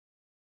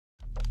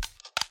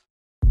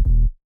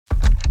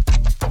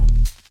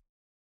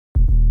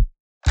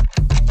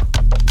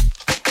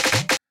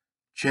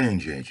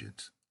change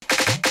agents.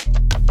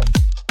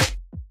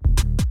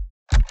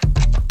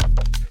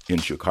 In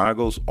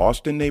Chicago's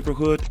Austin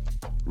neighborhood,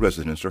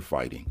 residents are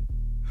fighting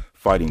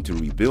to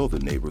rebuild the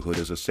neighborhood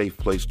as a safe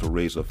place to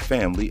raise a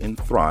family and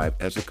thrive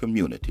as a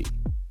community.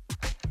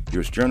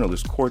 Here's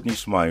journalist Courtney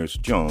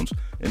Smyers-Jones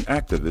and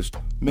activist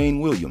Maine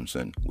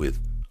Williamson with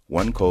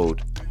One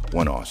Code,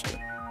 One Austin.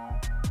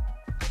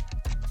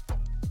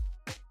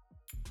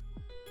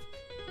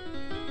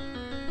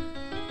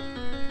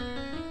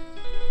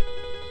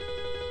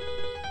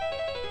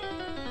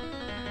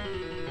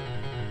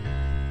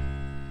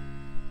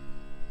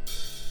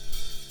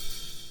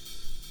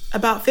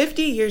 About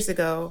 50 years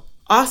ago,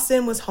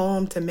 Austin was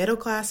home to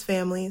middle-class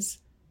families.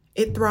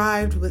 It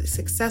thrived with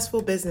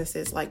successful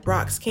businesses like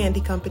Brock's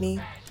Candy Company,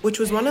 which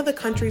was one of the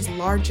country's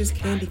largest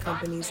candy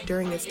companies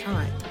during its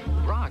time.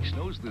 Brock's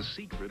knows the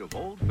secret of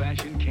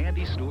old-fashioned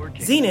candy store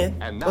candy.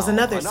 Zenith was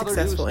another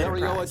successful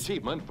enterprise,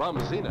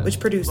 which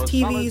produced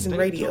TVs and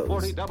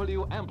radios.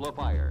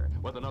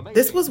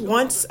 This was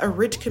once a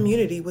rich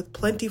community with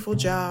plentiful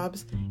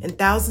jobs and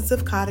thousands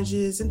of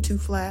cottages and two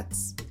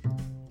flats.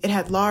 It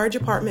had large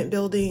apartment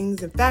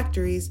buildings and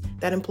factories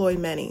that employed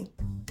many.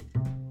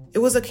 It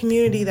was a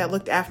community that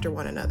looked after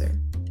one another.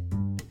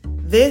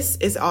 This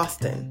is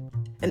Austin,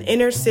 an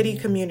inner city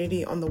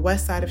community on the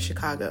west side of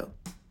Chicago.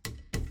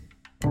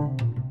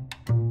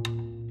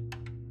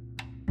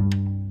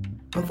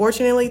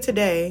 Unfortunately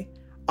today,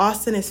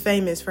 Austin is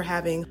famous for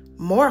having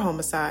more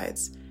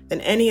homicides than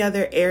any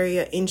other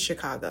area in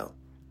Chicago,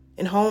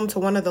 and home to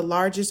one of the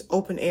largest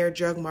open-air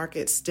drug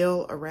markets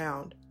still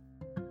around.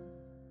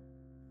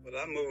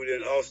 Well, I moved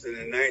in Austin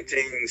in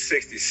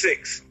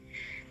 1966.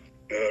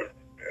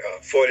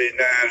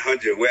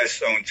 4900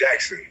 West on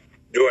Jackson.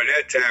 During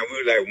that time, we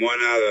were like one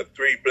out of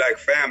 3 black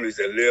families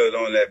that lived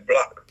on that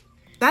block.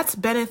 That's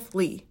Benneth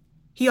Lee.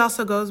 He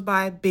also goes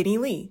by Benny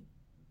Lee.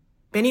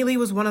 Benny Lee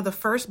was one of the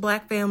first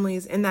black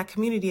families in that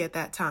community at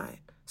that time.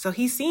 So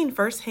he's seen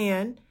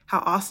firsthand how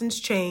Austin's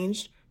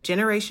changed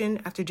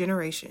generation after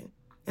generation.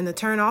 And the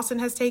turn Austin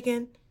has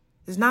taken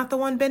is not the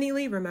one Benny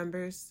Lee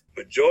remembers.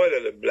 Majority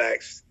of the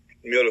blacks,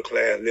 middle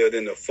class, lived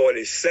in the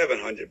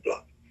 4700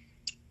 block.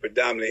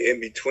 Predominantly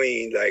in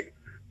between like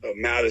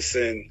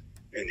Madison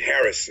and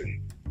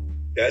Harrison.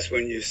 That's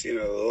when you've seen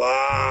a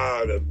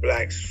lot of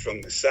blacks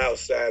from the south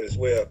side as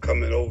well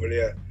coming over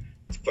there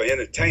for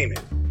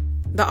entertainment.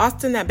 The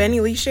Austin that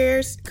Benny Lee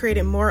shares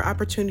created more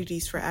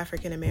opportunities for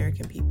African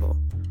American people.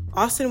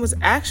 Austin was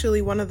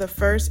actually one of the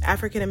first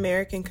African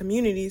American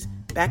communities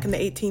back in the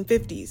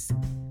 1850s.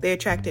 They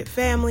attracted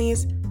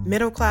families,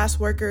 middle-class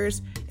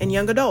workers, and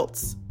young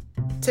adults.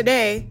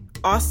 Today,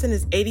 Austin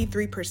is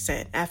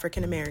 83%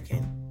 African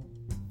American.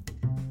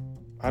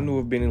 I knew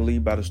of Benny Lee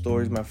by the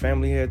stories my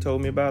family had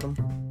told me about him.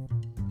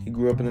 He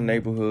grew up in the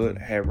neighborhood,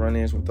 had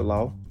run-ins with the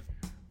law,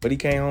 but he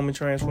came home and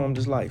transformed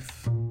his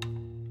life.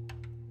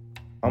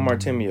 I'm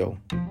Artemio,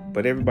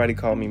 but everybody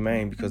called me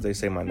Maine because they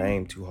say my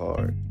name too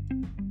hard.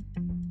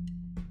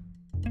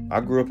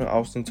 I grew up in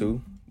Austin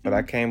too, but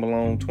I came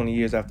along 20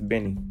 years after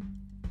Benny.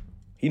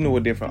 He knew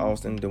a different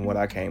Austin than what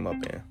I came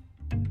up in.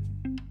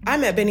 I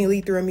met Benny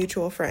Lee through a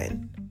mutual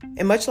friend,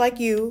 and much like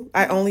you,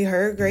 I only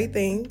heard great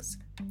things.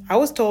 I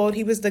was told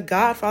he was the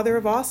godfather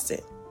of Austin.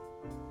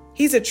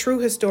 He's a true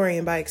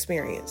historian by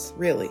experience,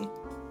 really.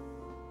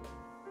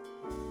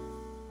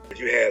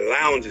 You had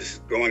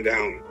lounges going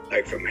down,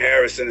 like from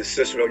Harrison to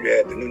Cicero, you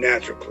had the New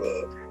Natural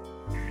Club.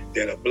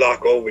 Then a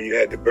block over, you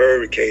had the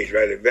Birdcage,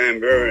 right at Van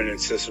Buren and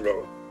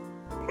Cicero.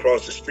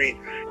 Across the street,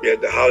 you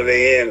had the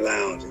Holiday Inn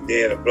Lounge. And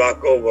then a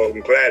block over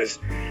in Gladys,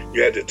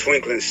 you had the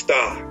Twinkling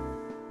Star.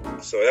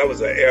 So that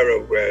was an era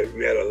where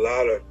we had a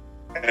lot of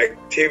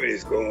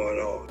activities going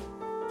on.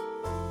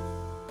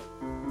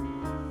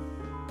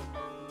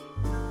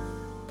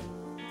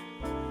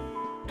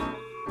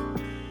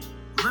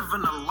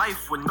 Living a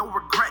life with no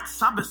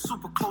regrets. I've been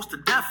super close to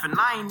death and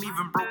I ain't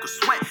even broke a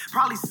sweat.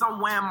 Probably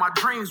somewhere in my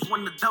dreams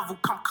when the devil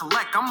come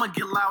collect. I'ma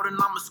get loud and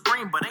I'ma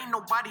scream, but ain't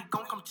nobody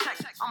gon' come check.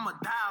 I'ma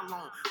die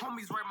alone.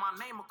 Homies write my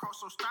name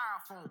across those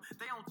styrofoam.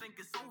 They don't think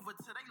it's over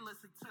till they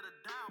listen to the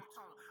dial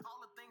tone. All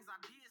the things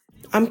I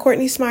did. I'm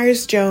Courtney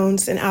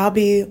Smyers-Jones, and I'll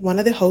be one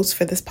of the hosts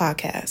for this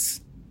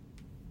podcast.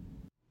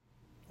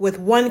 With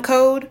one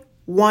code,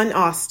 one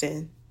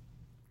Austin.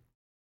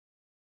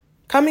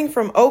 Coming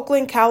from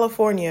Oakland,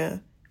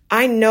 California,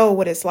 I know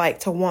what it's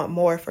like to want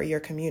more for your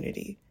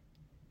community.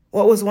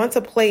 What was once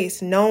a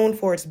place known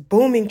for its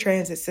booming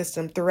transit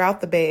system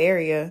throughout the Bay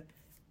Area,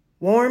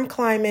 warm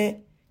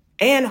climate,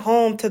 and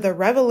home to the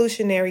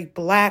revolutionary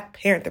Black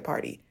Panther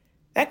Party,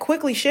 that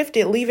quickly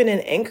shifted, leaving an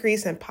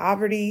increase in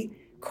poverty,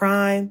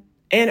 crime,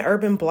 and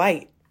urban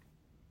blight.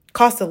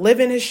 Cost of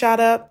living has shot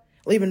up,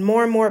 leaving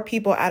more and more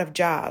people out of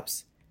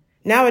jobs.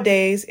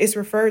 Nowadays, it's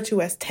referred to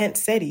as Tent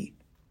City.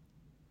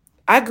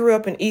 I grew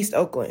up in East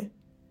Oakland,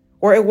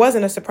 where it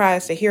wasn't a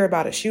surprise to hear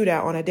about a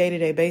shootout on a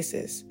day-to-day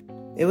basis.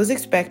 It was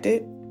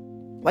expected.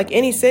 Like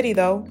any city,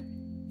 though,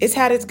 it's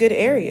had its good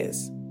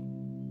areas.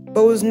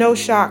 But it was no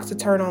shock to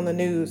turn on the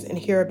news and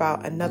hear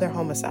about another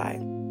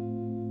homicide.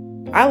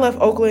 I left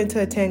Oakland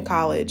to attend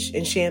college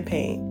in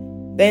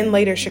Champaign, then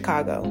later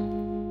Chicago.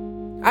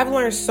 I've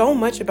learned so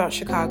much about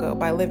Chicago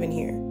by living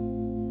here.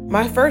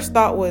 My first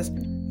thought was,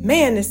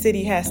 man, this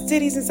city has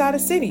cities inside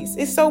of cities.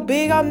 It's so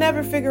big, I'll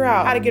never figure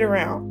out how to get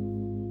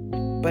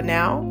around. But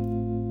now,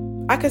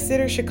 I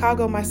consider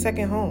Chicago my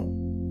second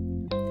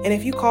home. And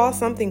if you call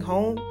something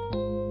home,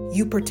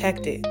 you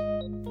protect it.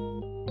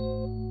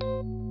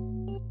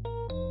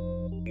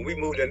 When we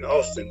moved in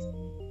Austin,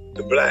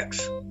 the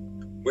blacks,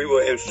 we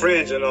were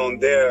infringing on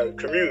their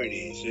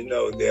communities,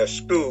 their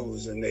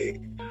schools and their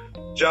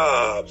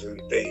jobs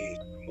and things.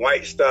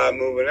 Whites started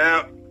moving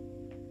out,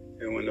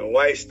 and when the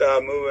whites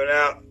started moving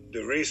out,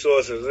 the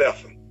resources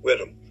left them, with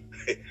them.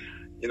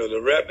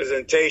 The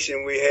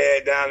representation we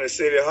had down in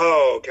City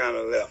Hall kind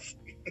of left,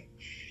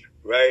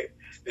 right?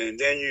 And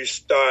then you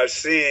start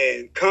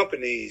seeing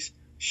companies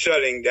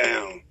shutting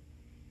down,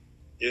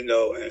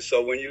 and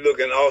so when you look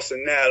in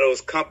Austin now,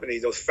 those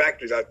companies, those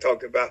factories I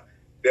talked about,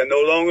 they're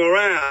no longer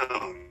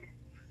around.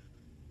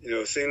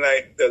 It seemed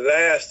like the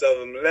last of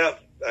them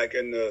left, like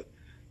in the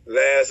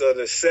last of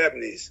the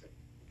 70s,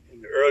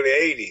 in the early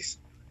 80s.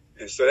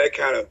 And so that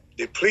kind of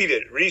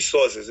depleted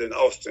resources in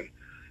Austin.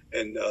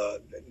 And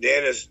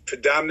then it's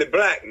predominantly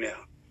black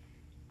now.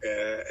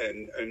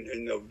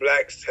 And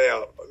blacks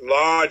have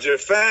larger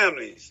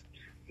families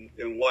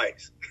than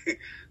whites.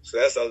 So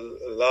that's a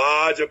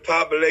larger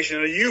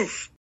population of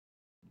youth.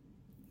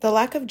 The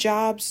lack of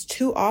jobs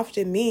too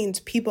often means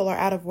people are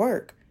out of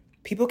work.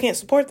 People can't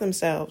support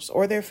themselves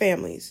or their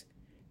families.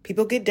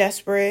 People get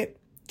desperate.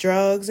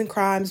 Drugs and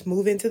crimes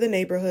move into the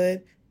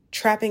neighborhood,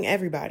 trapping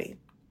everybody.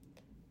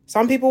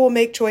 Some people will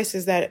make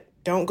choices that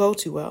don't go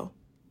too well.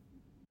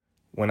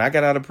 When I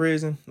got out of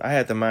prison, I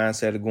had the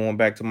mindset of going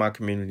back to my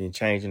community and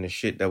changing the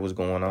shit that was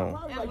going on.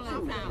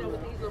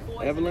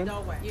 Evelyn?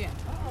 Yeah.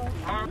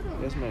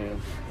 Yes,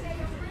 ma'am.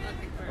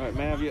 All right,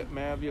 may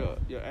I have your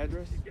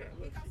address?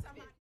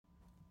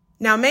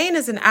 Now, Maine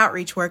is an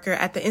outreach worker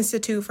at the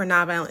Institute for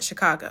Nonviolent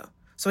Chicago,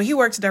 so he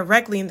works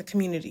directly in the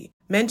community,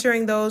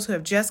 mentoring those who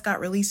have just got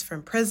released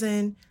from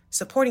prison,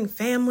 supporting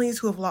families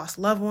who have lost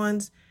loved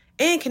ones,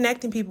 and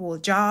connecting people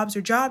with jobs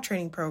or job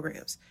training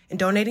programs, and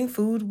donating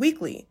food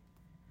weekly.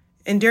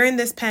 And during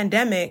this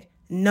pandemic,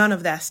 none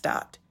of that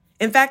stopped.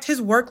 In fact,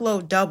 his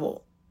workload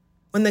doubled.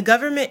 When the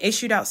government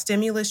issued out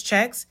stimulus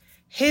checks,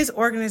 his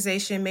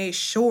organization made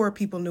sure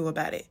people knew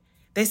about it.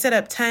 They set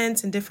up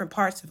tents in different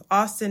parts of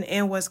Austin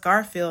and West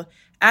Garfield,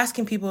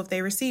 asking people if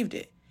they received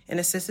it, and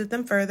assisted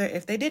them further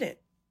if they didn't.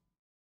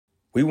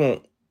 We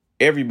want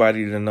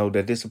everybody to know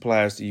that this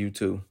applies to you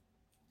too.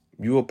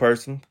 You a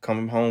person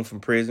coming home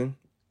from prison.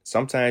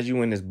 Sometimes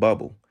you in this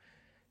bubble.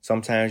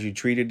 Sometimes you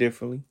treated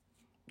differently.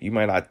 You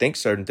might not think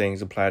certain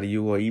things apply to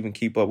you or even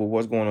keep up with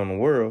what's going on in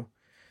the world.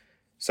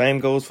 Same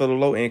goes for the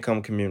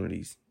low-income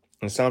communities.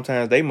 And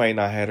sometimes they might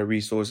not have the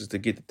resources to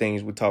get the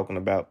things we're talking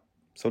about.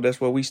 So that's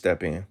where we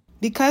step in.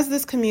 Because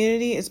this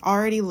community is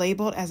already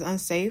labeled as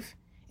unsafe,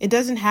 it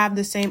doesn't have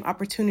the same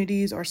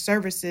opportunities or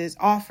services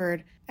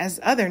offered as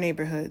other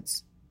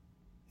neighborhoods.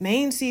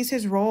 Maine sees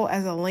his role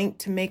as a link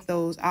to make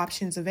those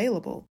options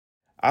available.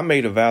 I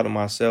made a vow to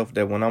myself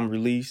that when I'm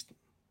released,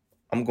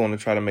 I'm going to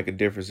try to make a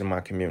difference in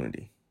my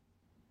community.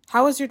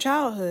 How was your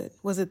childhood?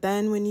 Was it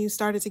then when you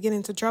started to get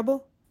into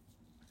trouble?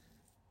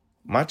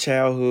 My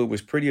childhood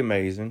was pretty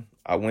amazing.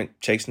 I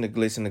went chasing the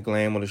glitz and the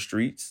glam of the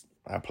streets.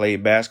 I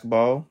played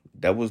basketball.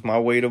 That was my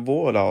way to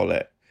avoid all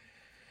that.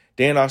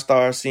 Then I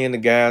started seeing the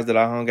guys that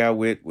I hung out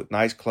with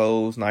nice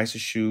clothes, nicer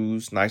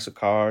shoes, nicer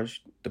cars,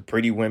 the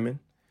pretty women.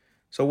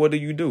 So what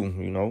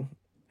do?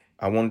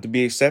 I wanted to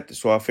be accepted,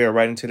 so I fell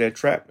right into that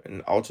trap,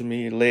 and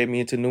ultimately it led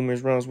me into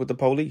numerous runs with the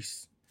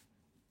police.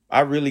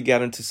 I really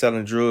got into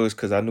selling drugs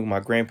because I knew my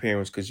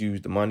grandparents could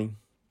use the money.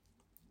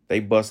 They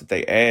busted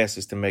their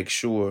asses to make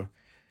sure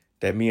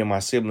that me and my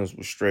siblings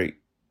were straight.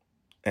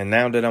 And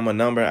now that I'm a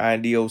number in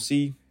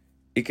IDOC,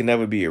 it can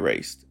never be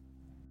erased.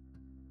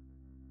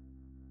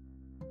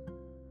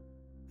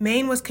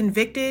 Maine was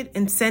convicted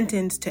and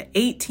sentenced to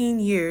 18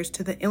 years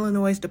to the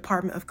Illinois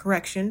Department of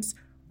Corrections,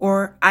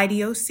 or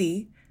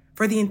IDOC,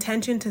 for the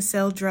intention to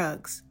sell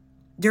drugs.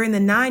 During the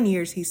 9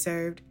 years he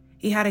served,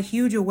 he had a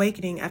huge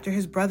awakening after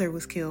his brother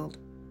was killed.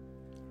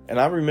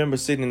 And I remember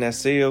sitting in that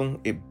cell,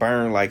 it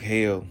burned like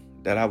hell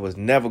that I was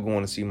never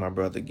going to see my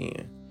brother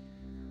again.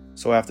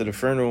 So after the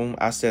funeral,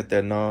 I sat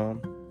there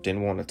numb,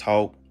 didn't want to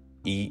talk,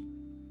 eat.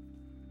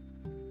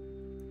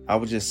 I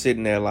was just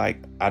sitting there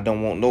like, I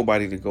don't want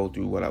nobody to go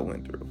through what I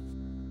went through.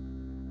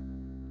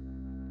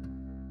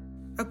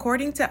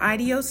 According to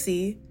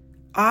IDOC,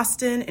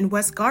 Austin and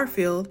West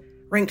Garfield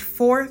ranked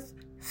 4th,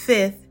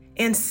 5th,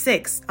 and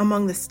 6th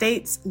among the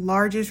state's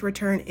largest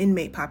return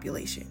inmate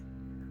population.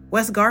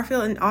 West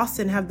Garfield and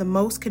Austin have the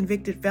most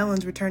convicted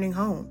felons returning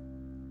home.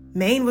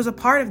 Maine was a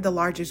part of the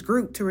largest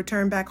group to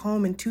return back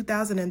home in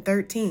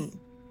 2013.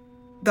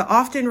 The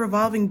often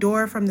revolving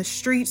door from the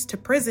streets to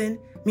prison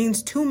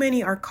means too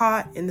many are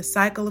caught in the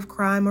cycle of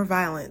crime or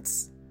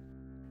violence.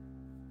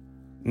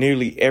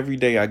 Nearly every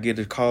day I get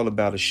a call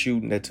about a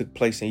shooting that took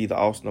place in either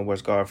Austin or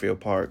West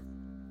Garfield Park.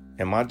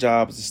 And my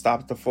job is to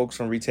stop the folks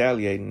from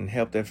retaliating and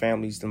help their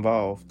families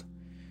involved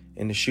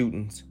in the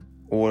shootings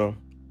or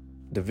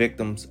the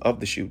victims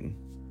of the shooting.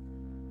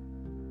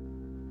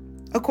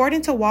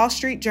 According to Wall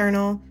Street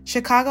Journal,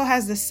 Chicago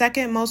has the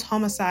second most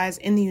homicides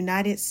in the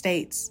United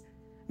States.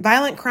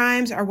 Violent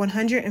crimes are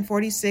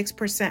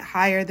 146%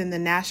 higher than the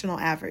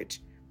national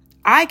average.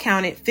 I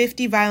counted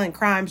 50 violent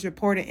crimes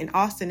reported in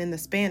Austin in the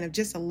span of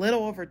just a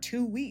little over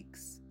 2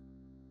 weeks.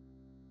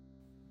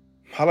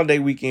 Holiday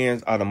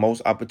weekends are the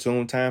most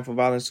opportune time for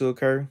violence to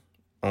occur.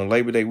 On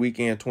Labor Day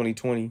weekend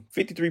 2020,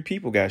 53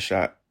 people got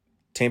shot,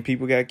 10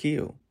 people got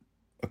killed.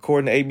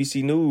 According to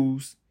ABC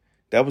News,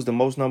 that was the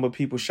most number of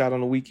people shot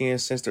on the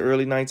weekend since the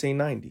early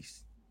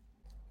 1990s.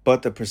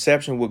 But the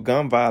perception with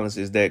gun violence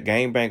is that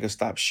gangbangers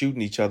stop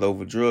shooting each other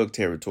over drug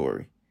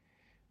territory.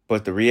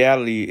 But the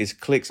reality is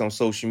clicks on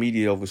social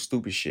media over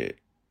stupid shit.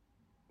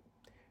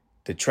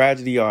 The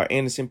tragedy are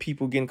innocent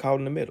people getting caught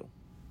in the middle.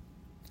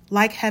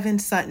 Like Heaven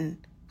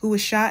Sutton, who was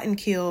shot and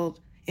killed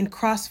in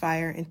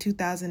Crossfire in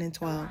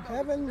 2012.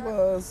 Heaven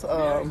was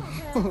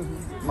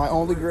my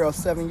only girl,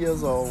 7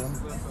 years old.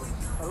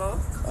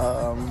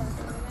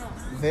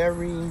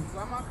 Very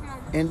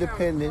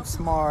independent,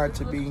 smart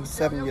to be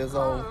 7 years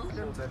old.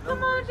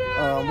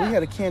 We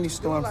had a candy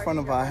store in front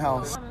of our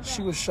house.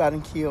 She was shot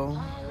and killed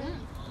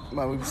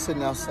while we were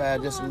sitting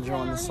outside just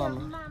enjoying the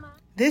summer.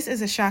 This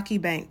is Ashaki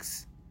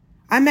Banks.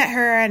 I met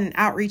her at an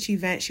outreach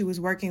event she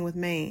was working with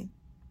Maine.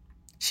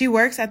 She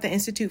works at the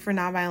Institute for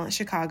Nonviolent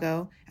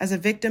Chicago as a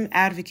victim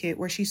advocate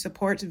where she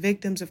supports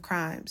victims of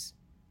crimes.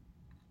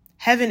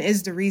 Heaven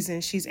is the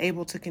reason she's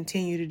able to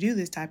continue to do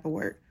this type of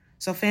work,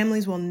 so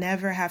families will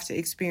never have to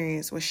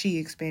experience what she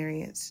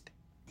experienced.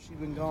 She's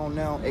been gone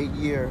now 8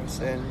 years,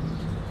 and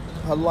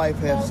her life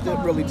has still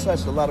really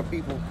touched a lot of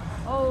people.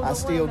 I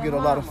still get a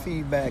lot of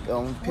feedback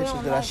on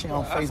pictures that I share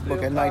on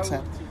Facebook at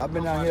nighttime. I've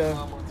been out here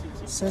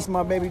since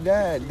my baby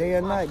died, day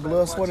and night,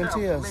 blood, sweat, and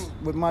tears,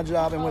 with my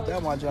job and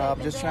without my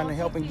job, just trying to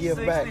help and give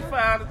back.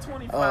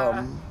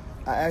 I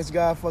asked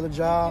God for the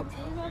job,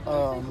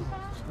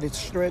 the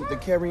strength to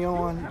carry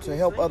on, to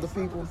help other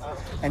people,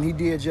 and he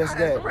did just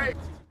that.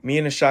 Me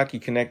and Ashaki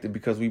connected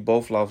because we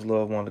both lost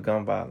loved ones to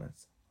gun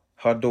violence.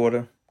 Her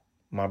daughter,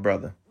 my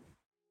brother.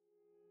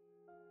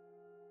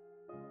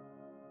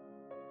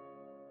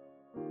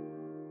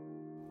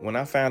 When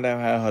I found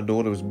out how her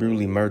daughter was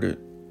brutally murdered,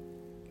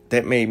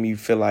 that made me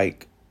feel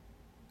like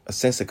a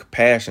sense of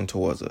compassion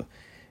towards her.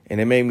 And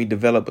it made me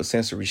develop a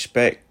sense of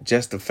respect,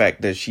 just the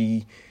fact that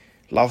she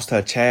lost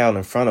her child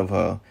in front of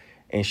her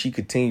and she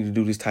continued to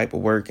do this type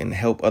of work and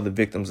help other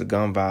victims of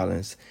gun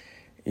violence,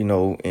 you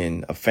know,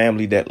 and a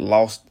family that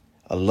lost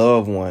a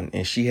loved one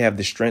and she have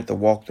the strength to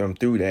walk them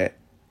through that.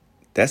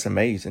 That's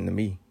amazing to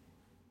me.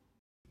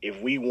 If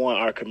we want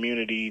our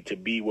community to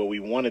be what we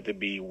want it to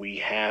be, we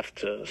have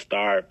to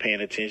start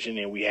paying attention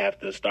and we have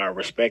to start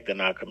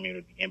respecting our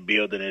community and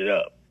building it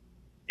up.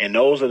 And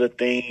those are the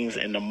things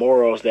and the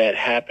morals that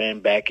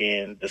happened back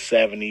in the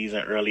 70s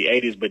and early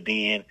 80s. But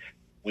then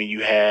when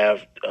you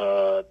have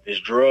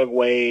this drug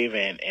wave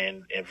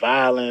and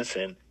violence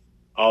and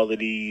all of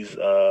these,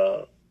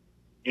 all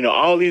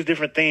these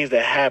different things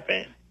that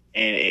happen,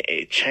 and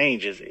it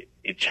changes it.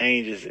 It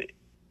changes it.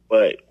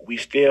 But we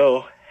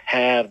still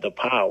have the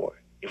power.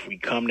 If we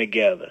come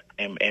together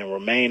and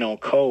remain on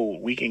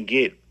code, we can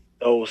get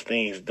those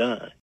things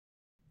done.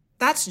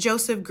 That's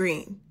Joseph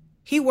Green.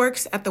 He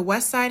works at the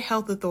Westside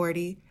Health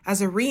Authority as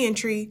a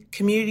reentry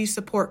community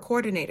support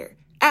coordinator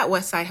at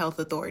Westside Health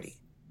Authority.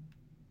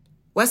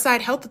 Westside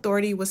Health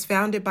Authority was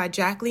founded by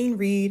Jacqueline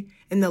Reed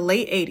in the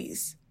late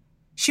 80s.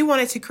 She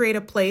wanted to create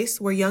a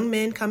place where young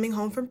men coming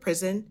home from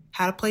prison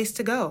had a place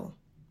to go.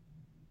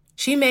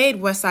 She made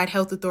Westside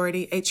Health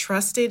Authority a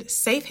trusted,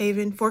 safe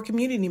haven for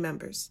community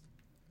members.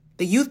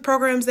 The youth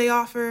programs they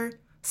offer,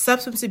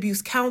 substance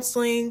abuse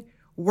counseling,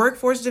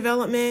 workforce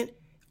development,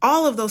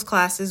 all of those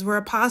classes were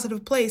a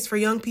positive place for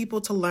young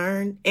people to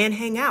learn and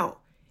hang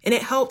out, and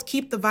it helped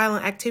keep the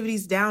violent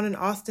activities down in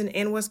Austin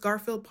and West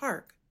Garfield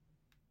Park.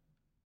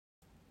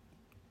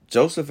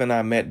 Joseph and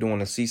I met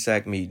during a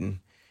CSAC meeting,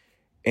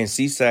 and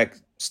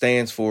CSAC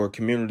stands for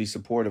Community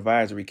Support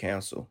Advisory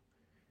Council.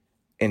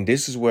 And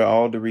this is where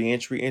all the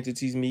reentry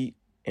entities meet,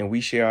 and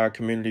we share our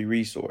community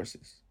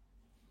resources.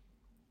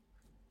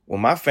 When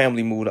my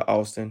family moved to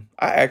Austin,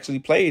 I actually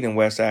played in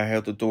Westside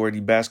Health Authority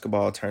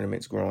basketball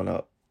tournaments growing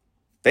up.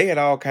 They had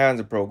all kinds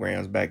of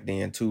programs back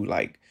then too,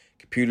 like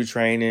computer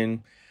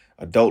training,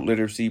 adult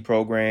literacy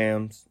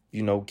programs.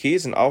 You know,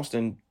 kids in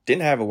Austin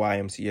didn't have a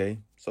YMCA,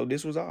 so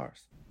this was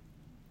ours.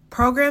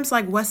 Programs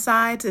like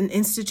Westside's and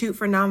Institute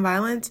for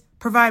Nonviolence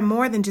provide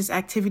more than just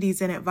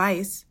activities and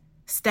advice.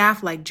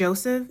 Staff like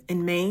Joseph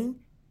in Maine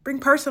bring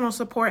personal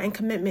support and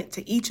commitment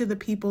to each of the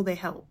people they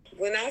help.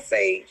 When I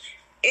say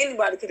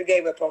anybody could have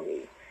gave up on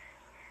me,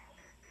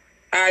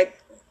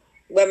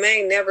 but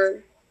Maine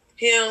never,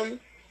 him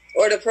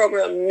or the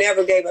program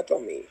never gave up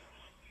on me.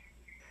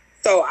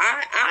 So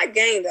I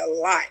gained a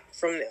lot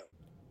from them.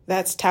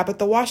 That's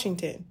Tabitha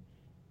Washington.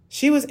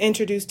 She was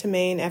introduced to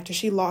Maine after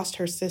she lost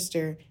her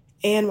sister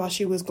and while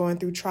she was going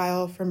through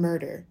trial for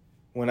murder.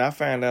 When I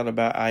found out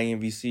about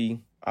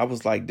IMVC, I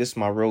was like, this is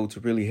my road to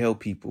really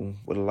help people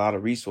with a lot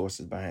of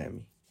resources behind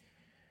me.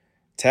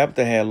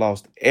 Tabitha had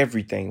lost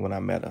everything when I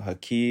met her. Her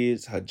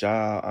kids, her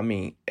job,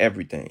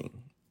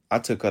 everything. I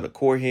took her to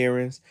court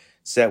hearings,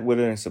 sat with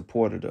her and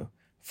supported her,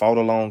 fought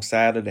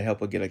alongside her to help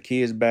her get her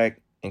kids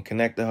back and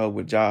connected her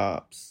with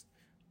jobs.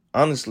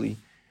 Honestly,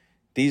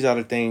 these are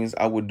the things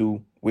I would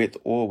do with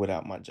or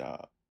without my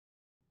job.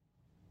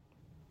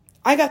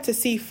 I got to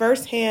see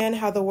firsthand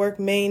how the work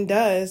Maine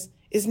does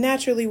is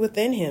naturally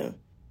within him.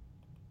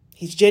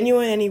 He's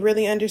genuine and he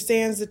really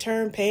understands the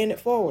term paying it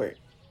forward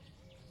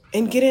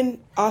and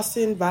getting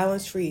Austin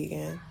violence-free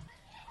again.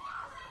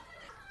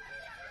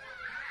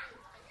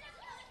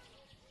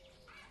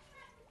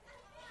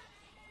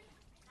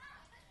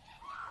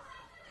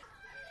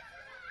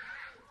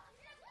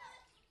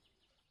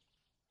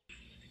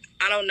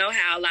 I don't know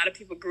how a lot of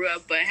people grew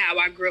up, but how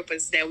I grew up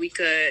is that we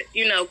could,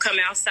 come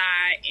outside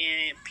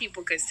and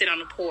people could sit on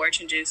the porch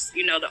and just,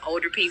 the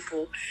older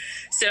people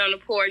sit on the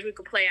porch. We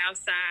could play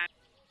outside.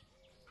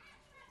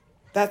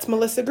 That's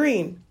Melissa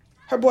Green.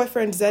 Her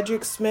boyfriend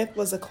Zedrick Smith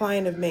was a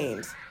client of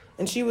Maine's,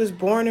 and she was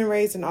born and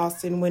raised in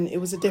Austin when it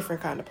was a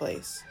different kind of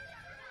place.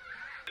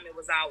 It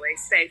was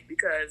always safe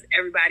because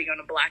everybody on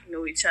the block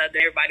knew each other.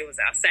 Everybody was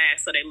outside,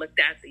 so they looked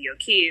after your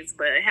kids.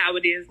 But how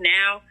it is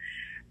now,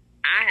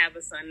 I have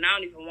a son and I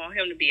don't even want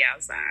him to be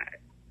outside.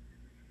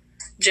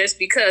 Just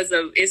because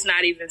of it's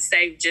not even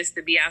safe just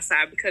to be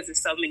outside because of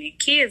so many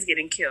kids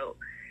getting killed.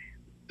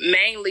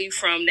 Mainly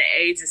from the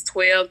ages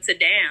 12 to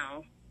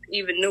down,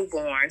 even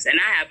newborns. And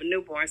I have a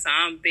newborn, so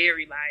I'm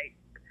very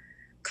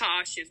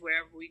cautious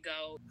wherever we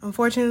go.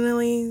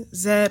 Unfortunately,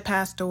 Zed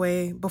passed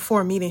away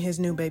before meeting his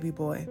new baby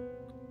boy.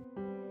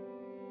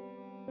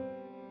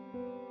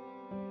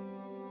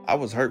 I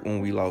was hurt when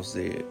we lost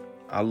Zed.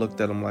 I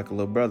looked at him like a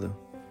little brother.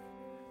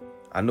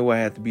 I knew I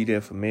had to be there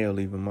for Mel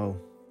even more.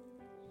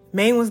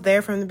 Maine was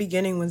there from the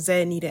beginning when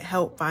Zed needed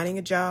help finding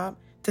a job,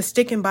 to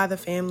sticking by the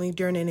family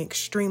during an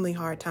extremely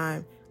hard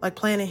time, like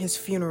planning his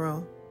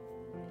funeral.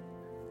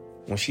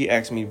 When she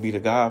asked me to be the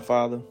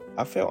godfather,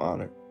 I felt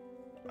honored.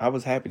 I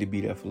was happy to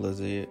be there for Lil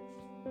Zed.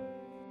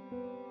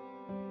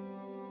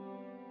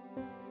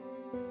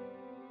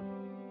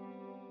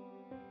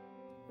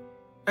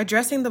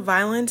 Addressing the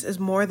violence is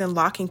more than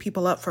locking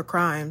people up for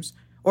crimes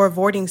or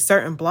avoiding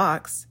certain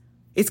blocks.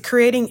 It's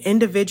creating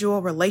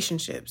individual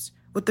relationships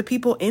with the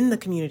people in the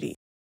community.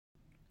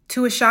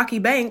 To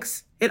Ashaki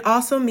Banks, it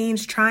also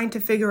means trying to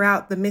figure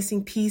out the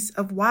missing piece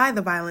of why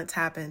the violence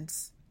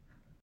happens.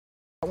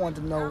 I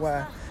wanted to know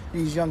why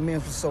these young men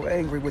were so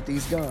angry with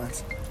these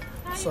guns.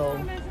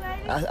 So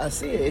I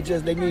see it. It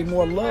just, they need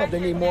more love. They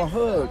need more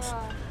hugs.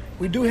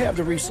 We do have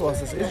the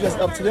resources. It's just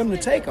up to them to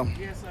take them.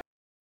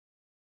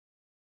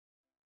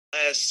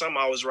 Last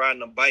summer, I was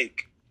riding a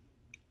bike.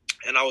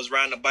 And I was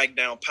riding a bike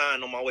down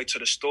Pine on my way to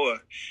the store.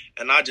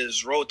 And I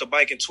just rode the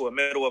bike into the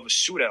middle of a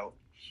shootout.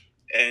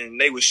 And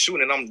they was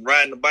shooting, and I'm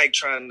riding the bike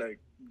trying to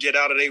get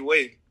out of their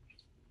way.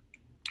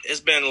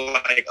 It's been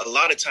a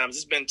lot of times.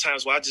 It's been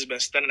times where I just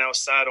been standing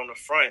outside on the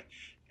front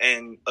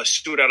and a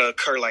shootout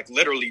occurred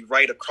literally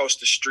right across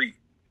the street.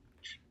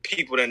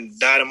 People done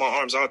died in my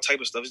arms, all type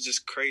of stuff. It's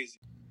just crazy.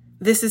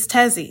 This is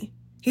Tezzy.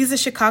 He's a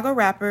Chicago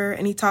rapper,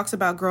 and he talks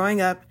about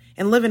growing up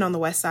and living on the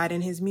West Side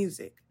in his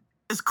music.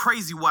 It's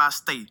crazy where I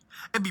stay.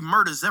 It be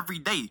murders every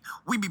day.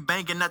 We be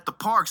banging at the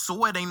park,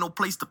 so it ain't no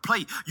place to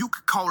play. You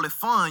could call it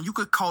fun, you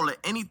could call it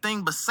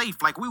anything but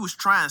safe. Like we was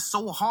trying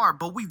so hard,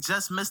 but we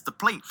just missed the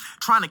plate.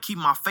 Trying to keep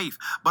my faith,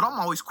 but I'm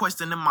always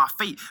questioning my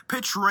fate.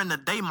 Picturing the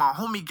day my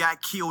homie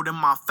got killed in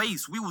my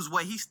face. We was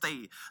where he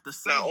stayed.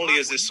 Not only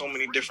is there so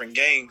many different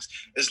gangs,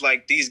 it's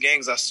like these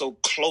gangs are so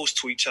close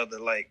to each other.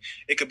 Like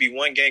it could be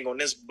one gang on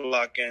this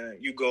block and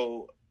you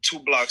go 2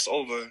 blocks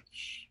over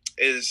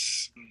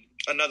is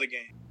another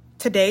gang.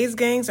 Today's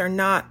gangs are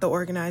not the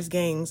organized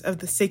gangs of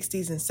the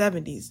 60s and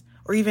 70s,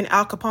 or even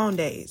Al Capone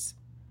days.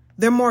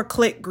 They're more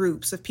clique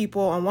groups of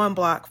people on one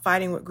block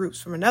fighting with groups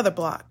from another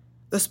block.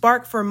 The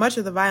spark for much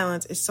of the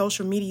violence is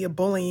social media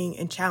bullying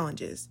and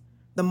challenges.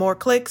 The more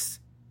cliques,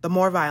 the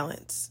more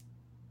violence.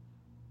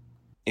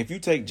 If you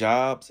take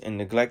jobs and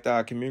neglect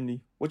our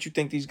community, what you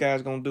think these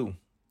guys gonna do?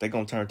 They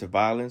gonna turn to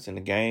violence and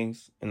the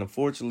gangs, and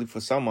unfortunately for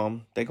some of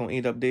them, they gonna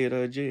end up dead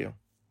or in jail.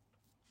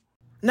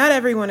 Not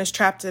everyone is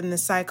trapped in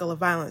this cycle of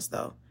violence,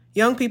 though.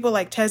 Young people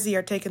like Tezzy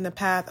are taking the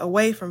path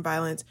away from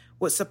violence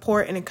with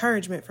support and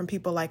encouragement from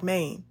people like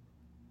Maine.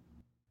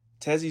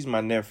 Tezzy's my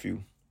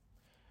nephew.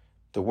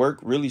 The work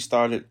really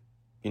started,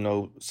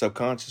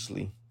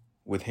 subconsciously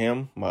with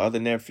him, my other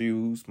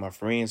nephews, my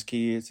friends'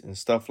 kids, and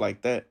stuff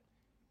like that.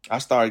 I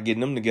started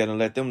getting them together and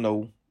let them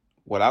know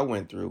what I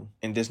went through,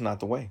 and this not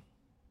the way.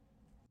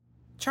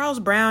 Charles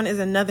Brown is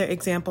another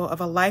example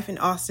of a life in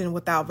Austin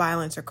without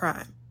violence or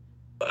crime.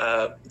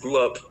 I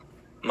grew up,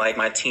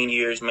 my teen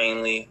years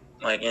mainly,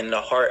 in the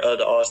heart of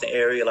the Austin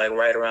area,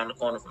 right around the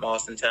corner from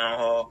Austin Town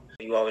Hall.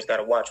 You always got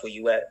to watch where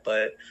you at.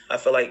 But I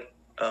feel like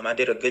I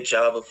did a good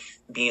job of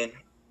being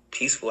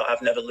peaceful.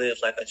 I've never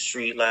lived a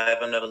street life.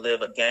 I've never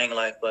lived a gang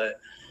life. But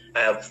I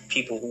have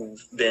people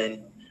who've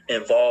been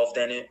involved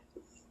in it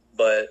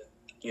but,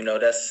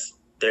 that's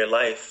their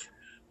life.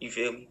 You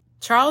feel me?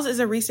 Charles is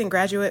a recent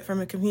graduate from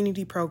a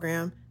community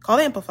program called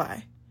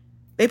Amplify.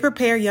 They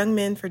prepare young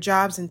men for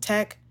jobs in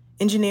tech,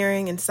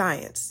 engineering, and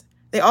science.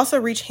 They also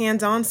reach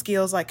hands-on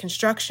skills like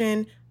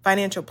construction,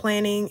 financial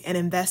planning, and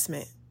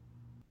investment.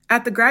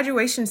 At the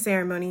graduation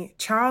ceremony,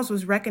 Charles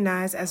was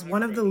recognized as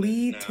one of the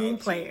lead team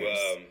players.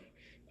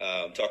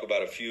 Talk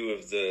about a few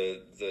of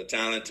the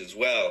talent as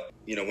well.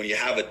 When you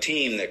have a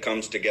team that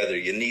comes together,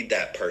 you need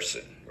that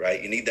person,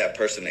 right? You need that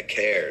person that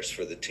cares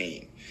for the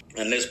team.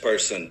 And this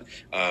person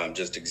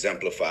just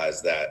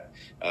exemplifies that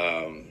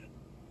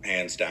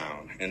hands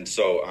down. And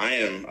so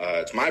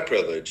it's my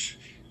privilege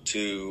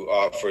to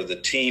offer the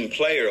Team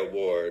Player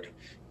Award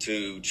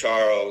to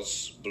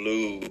Charles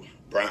Blue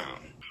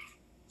Brown.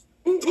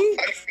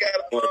 Congratulations.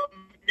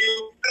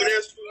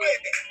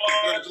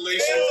 I have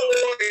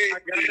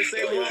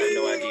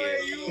no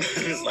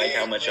idea like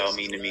how much y'all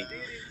mean to me.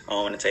 I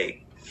don't want to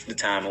take the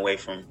time away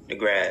from the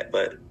grad,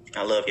 but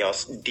I love y'all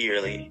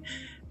dearly.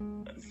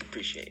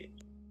 Appreciate it.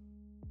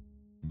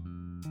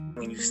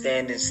 When you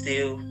standing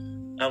still,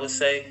 I would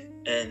say,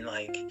 and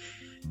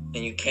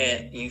you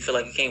feel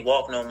like you can't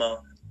walk no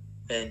more.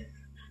 And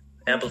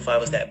Amplify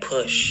was that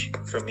push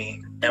for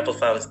me.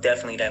 Amplify was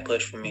definitely that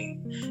push for me.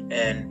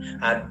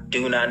 And I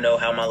do not know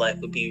how my life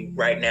would be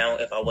right now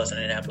if I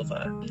wasn't in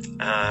Amplify.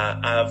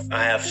 I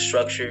have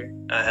structure.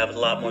 I have a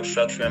lot more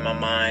structure in my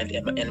mind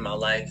and in my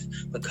life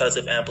because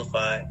of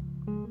Amplify.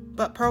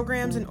 But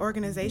programs and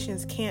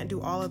organizations can't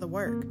do all of the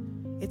work.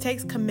 It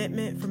takes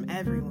commitment from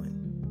everyone.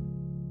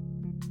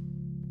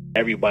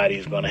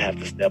 Everybody's going to have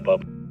to step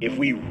up. If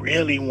we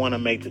really want to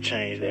make the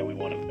change that we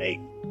want to make,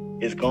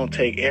 it's going to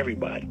take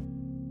everybody.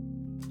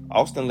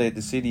 Austin led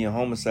the city in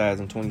homicides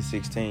in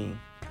 2016,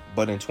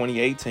 but in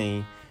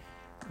 2018,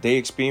 they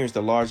experienced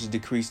the largest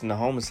decrease in the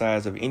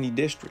homicides of any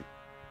district.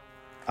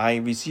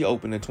 IMVC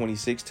opened in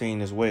 2016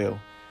 as well,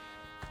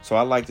 so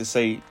I like to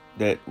say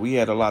that we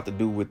had a lot to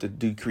do with the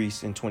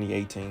decrease in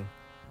 2018.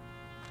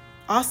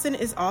 Austin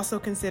is also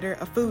considered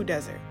a food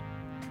desert.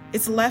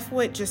 It's left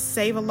with just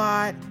save a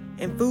lot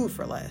and food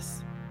for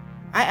less.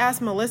 I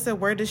asked Melissa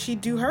where does she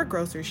do her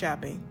grocery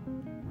shopping.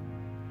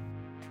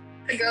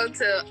 I go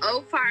to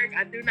Oak Park.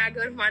 I do not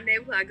go to my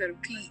neighborhood. I go to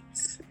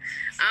Pete's.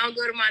 I don't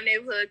go to my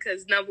neighborhood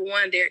because, number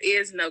one, there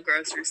is no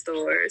grocery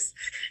stores.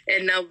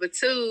 And number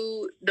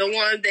two, the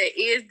ones that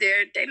is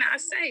there, they're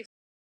not safe.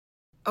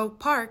 Oak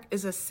Park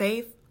is a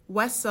safe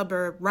west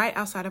suburb right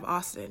outside of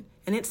Austin,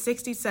 and it's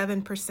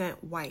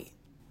 67% white.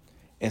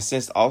 And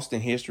since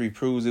Austin history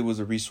proves it was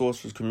a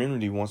resourceful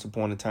community once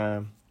upon a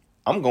time,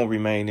 I'm going to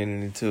remain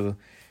in it until,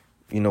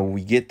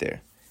 we get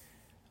there.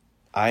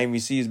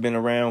 IMVC has been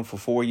around for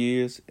 4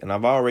 years, and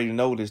I've already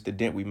noticed the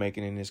dent we're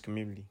making in this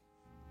community.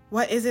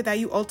 What is it that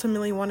you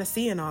ultimately want to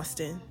see in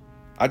Austin?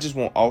 I just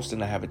want Austin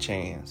to have a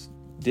chance.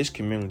 This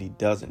community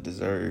doesn't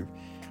deserve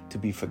to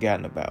be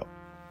forgotten about.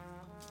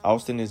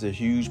 Austin is a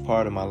huge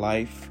part of my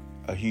life,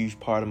 a huge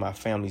part of my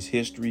family's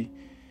history,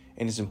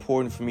 and it's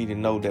important for me to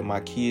know that my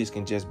kids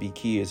can just be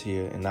kids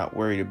here and not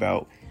worried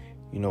about,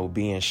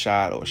 being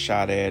shot or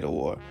shot at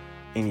or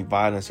any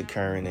violence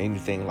occurring or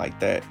anything like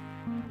that.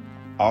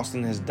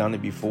 Austin has done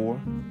it before.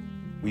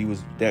 We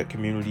was that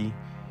community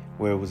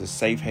where it was a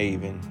safe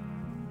haven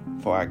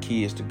for our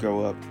kids to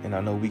grow up, and I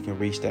know we can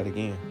reach that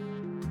again.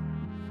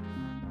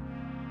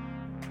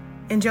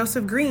 And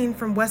Joseph Green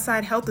from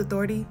Westside Health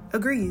Authority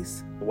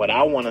agrees. What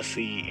I want to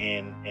see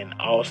in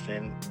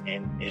Austin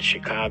and in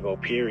Chicago,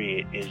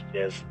 period, is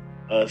just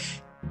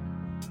us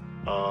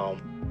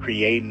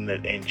creating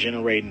and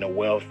generating the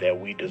wealth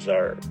that we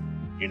deserve.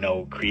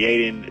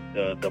 Creating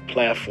the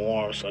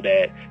platform so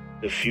that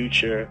the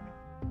future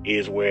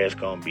is where it's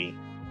going to be.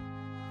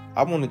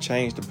 I want to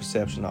change the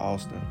perception of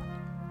Austin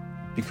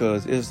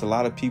because there's a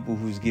lot of people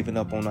who's giving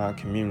up on our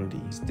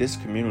communities. This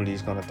community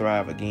is going to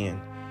thrive again.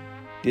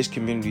 This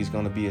community is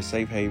going to be a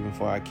safe haven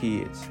for our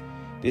kids.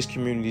 This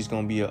community is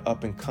going to be an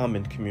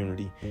up-and-coming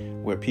community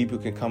where people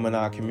can come in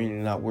our community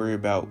and not worry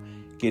about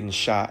getting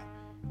shot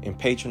and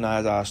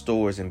patronize our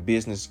stores, and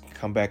business can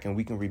come back and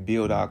we can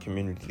rebuild our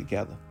community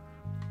together.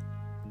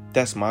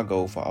 That's my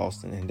goal for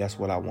Austin, and that's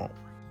what I want.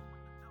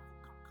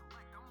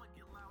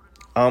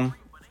 I'm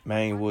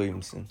Maine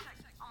Williamson.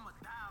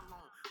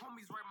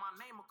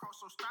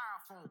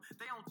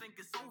 They don't think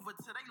it's over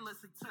till they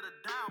listen to the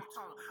dial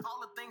tone.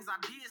 All the things I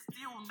did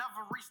still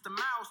never reached the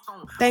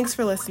milestone. Thanks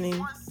for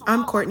listening.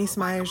 I'm Courtney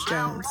Smyers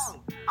Jones.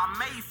 I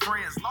made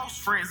friends,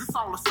 lost friends, it's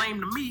all the same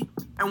to me.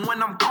 And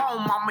when I'm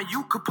gone, mama,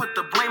 you could put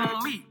the blame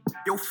on me.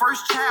 Your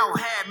first child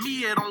had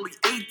me at only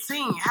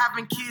 18.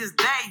 Having kids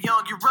that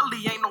young, it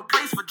really ain't no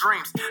place for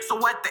dreams.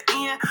 So at the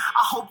end,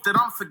 I hope that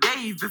I'm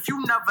forgave. If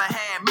you never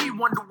had me,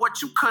 wonder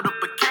what you could have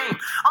became.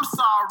 I'm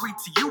sorry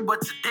to you, but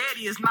to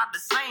daddy is not the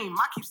same.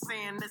 I keep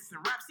saying this in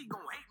raps, he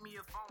gon' hate me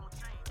if I don't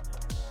change.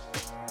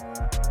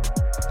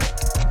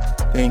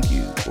 Thank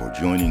you for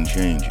joining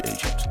Change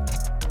Agents.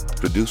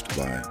 Produced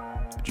by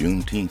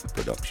Juneteenth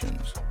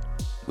Productions,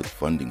 with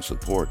funding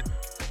support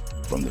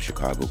from the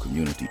Chicago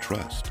Community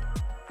Trust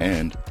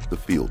and the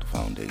Field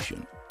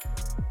Foundation.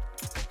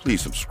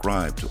 Please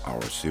subscribe to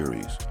our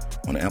series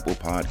on Apple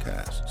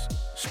Podcasts,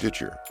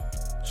 Stitcher,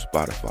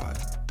 Spotify,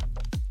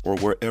 or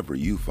wherever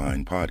you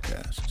find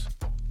podcasts.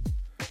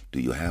 Do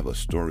you have a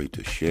story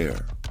to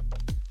share?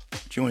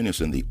 Join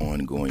us in the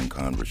ongoing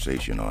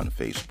conversation on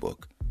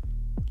Facebook,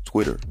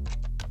 Twitter,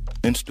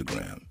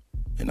 Instagram,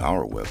 and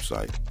our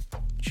website,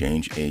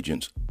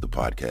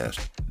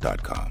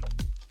 changeagentsthepodcast.com.